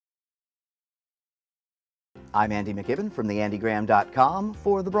I'm Andy McGibbon from theandygraham.com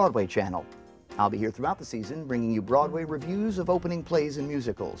for the Broadway channel. I'll be here throughout the season bringing you Broadway reviews of opening plays and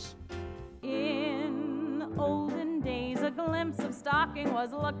musicals. In olden days, a glimpse of stocking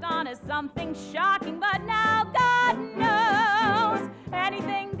was looked on as something shocking, but now God knows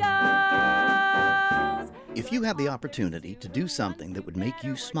anything goes. If you had the opportunity to do something that would make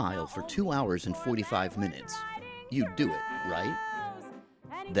you smile for 2 hours and 45 minutes, you'd do it, right?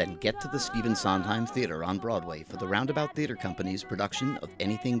 Then get to the Stephen Sondheim Theater on Broadway for the Roundabout Theatre Company's production of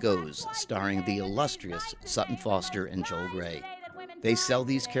Anything Goes, starring the illustrious Sutton Foster and Joel Grey. They sell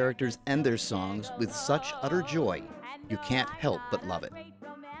these characters and their songs with such utter joy, you can't help but love it.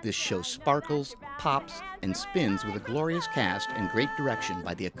 This show sparkles, pops, and spins with a glorious cast and great direction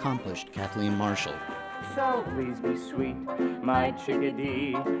by the accomplished Kathleen Marshall. So please be sweet, my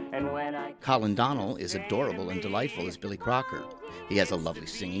chickadee, and when Colin Donnell is adorable and delightful as Billy Crocker. He has a lovely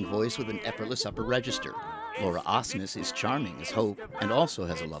singing voice with an effortless upper register. Laura Osnes is charming as Hope and also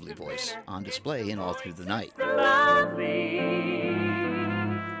has a lovely voice, on display in All Through the Night.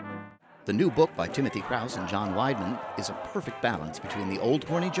 The new book by Timothy Krause and John Weidman is a perfect balance between the old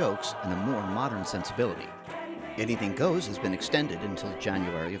corny jokes and a more modern sensibility. Anything Goes has been extended until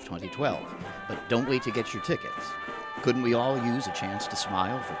January of 2012, but don't wait to get your tickets. Couldn't we all use a chance to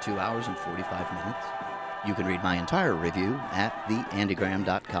smile for 2 hours and 45 minutes? You can read my entire review at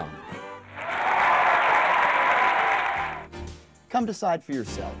theandygraham.com. Come decide for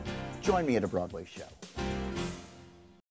yourself. Join me at a Broadway show.